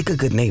 Like a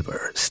good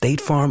neighbor,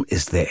 State Farm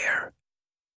is there.